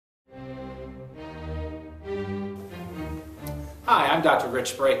Hi, I'm Dr.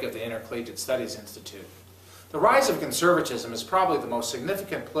 Rich Brake of the Intercollegiate Studies Institute. The rise of conservatism is probably the most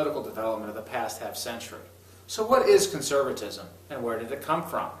significant political development of the past half-century. So what is conservatism, and where did it come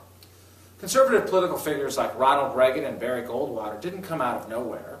from? Conservative political figures like Ronald Reagan and Barry Goldwater didn't come out of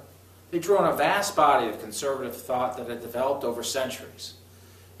nowhere. They drew on a vast body of conservative thought that had developed over centuries.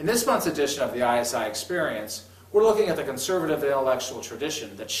 In this month's edition of the ISI Experience, we're looking at the conservative intellectual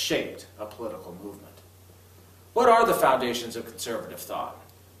tradition that shaped a political movement. What are the foundations of conservative thought?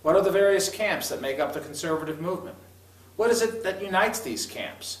 What are the various camps that make up the conservative movement? What is it that unites these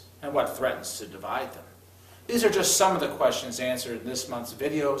camps, and what threatens to divide them? These are just some of the questions answered in this month's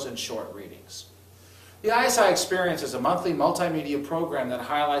videos and short readings. The ISI Experience is a monthly multimedia program that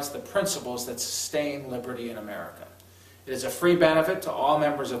highlights the principles that sustain liberty in America. It is a free benefit to all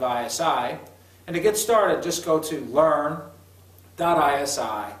members of ISI, and to get started, just go to learn.isi.org.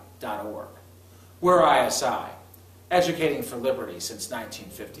 We're ISI, educating for liberty since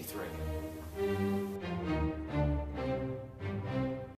 1953.